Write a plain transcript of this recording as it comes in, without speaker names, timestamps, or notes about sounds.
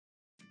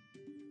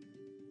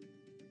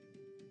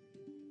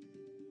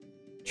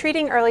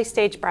Treating early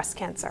stage breast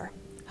cancer.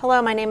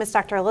 Hello, my name is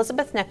Dr.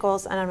 Elizabeth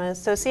Nichols, and I'm an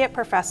associate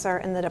professor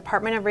in the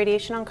Department of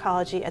Radiation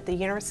Oncology at the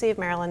University of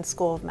Maryland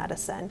School of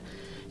Medicine.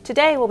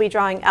 Today, we'll be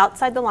drawing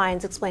outside the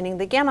lines explaining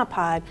the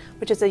GammaPod,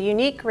 which is a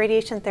unique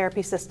radiation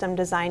therapy system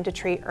designed to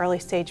treat early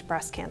stage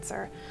breast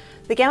cancer.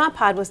 The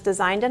GammaPod was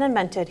designed and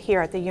invented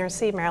here at the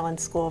University of Maryland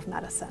School of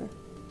Medicine.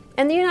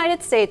 In the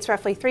United States,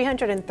 roughly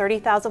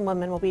 330,000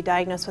 women will be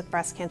diagnosed with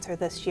breast cancer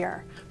this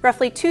year.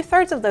 Roughly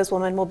 2/3 of those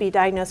women will be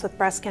diagnosed with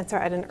breast cancer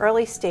at an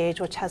early stage,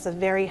 which has a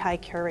very high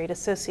cure rate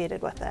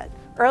associated with it.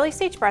 Early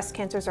stage breast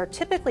cancers are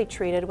typically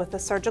treated with a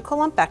surgical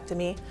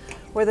lumpectomy,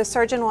 where the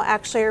surgeon will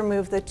actually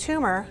remove the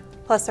tumor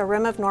plus a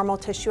rim of normal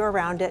tissue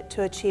around it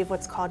to achieve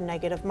what's called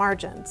negative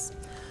margins.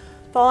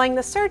 Following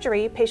the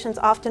surgery, patients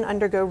often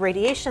undergo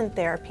radiation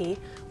therapy,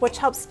 which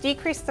helps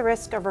decrease the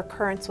risk of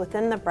recurrence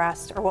within the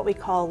breast, or what we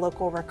call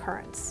local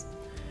recurrence.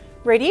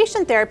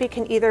 Radiation therapy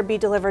can either be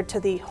delivered to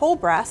the whole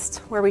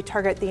breast, where we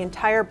target the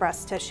entire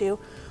breast tissue,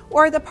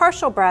 or the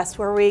partial breast,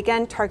 where we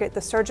again target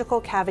the surgical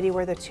cavity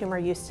where the tumor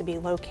used to be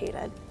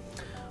located.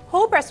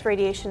 Whole breast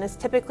radiation is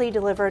typically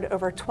delivered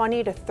over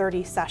 20 to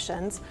 30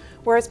 sessions,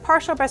 whereas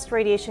partial breast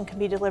radiation can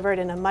be delivered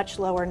in a much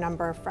lower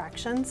number of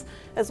fractions,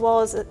 as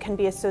well as it can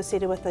be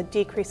associated with a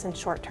decrease in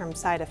short-term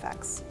side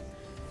effects.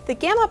 The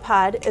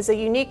GammaPod is a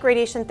unique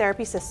radiation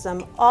therapy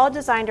system, all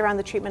designed around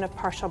the treatment of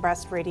partial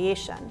breast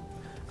radiation.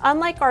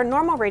 Unlike our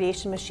normal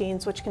radiation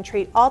machines, which can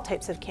treat all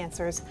types of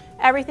cancers,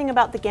 everything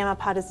about the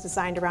GammaPod is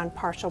designed around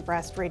partial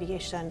breast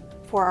radiation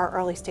for our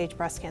early stage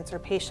breast cancer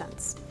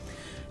patients.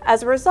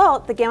 As a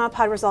result, the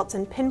GammaPod results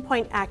in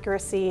pinpoint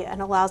accuracy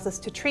and allows us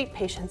to treat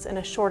patients in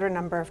a shorter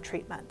number of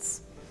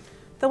treatments.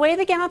 The way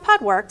the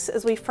GammaPod works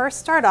is we first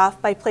start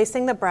off by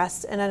placing the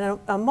breast in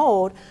a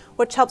mold,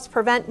 which helps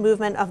prevent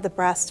movement of the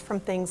breast from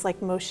things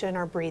like motion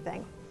or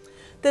breathing.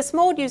 This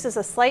mold uses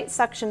a slight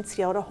suction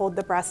seal to hold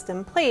the breast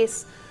in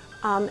place,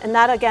 and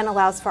that again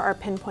allows for our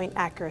pinpoint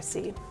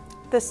accuracy.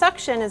 The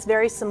suction is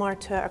very similar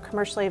to a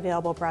commercially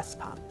available breast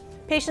pump.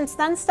 Patients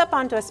then step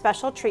onto a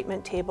special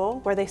treatment table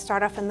where they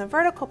start off in the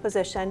vertical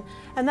position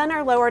and then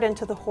are lowered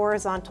into the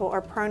horizontal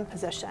or prone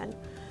position.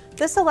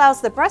 This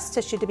allows the breast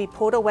tissue to be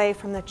pulled away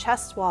from the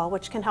chest wall,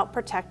 which can help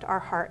protect our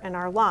heart and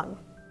our lung.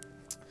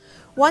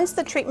 Once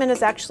the treatment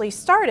is actually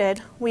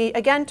started, we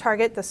again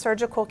target the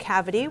surgical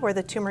cavity where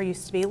the tumor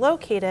used to be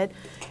located,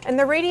 and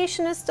the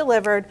radiation is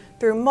delivered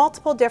through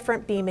multiple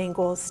different beam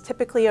angles,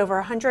 typically over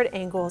 100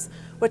 angles,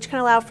 which can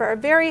allow for a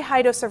very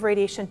high dose of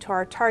radiation to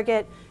our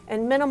target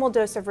and minimal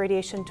dose of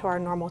radiation to our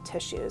normal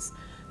tissues.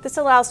 This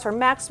allows for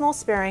maximal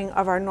sparing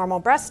of our normal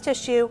breast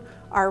tissue,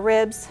 our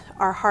ribs,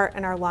 our heart,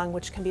 and our lung,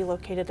 which can be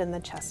located in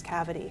the chest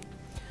cavity.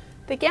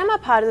 The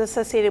GammaPod is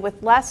associated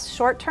with less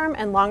short-term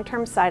and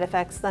long-term side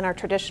effects than our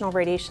traditional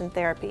radiation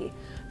therapy.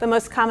 The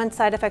most common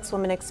side effects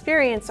women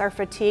experience are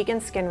fatigue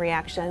and skin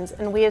reactions,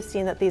 and we have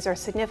seen that these are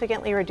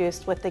significantly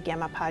reduced with the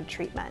GammaPod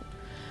treatment.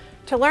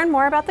 To learn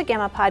more about the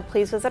GammaPod,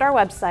 please visit our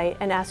website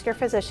and ask your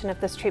physician if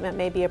this treatment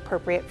may be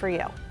appropriate for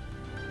you.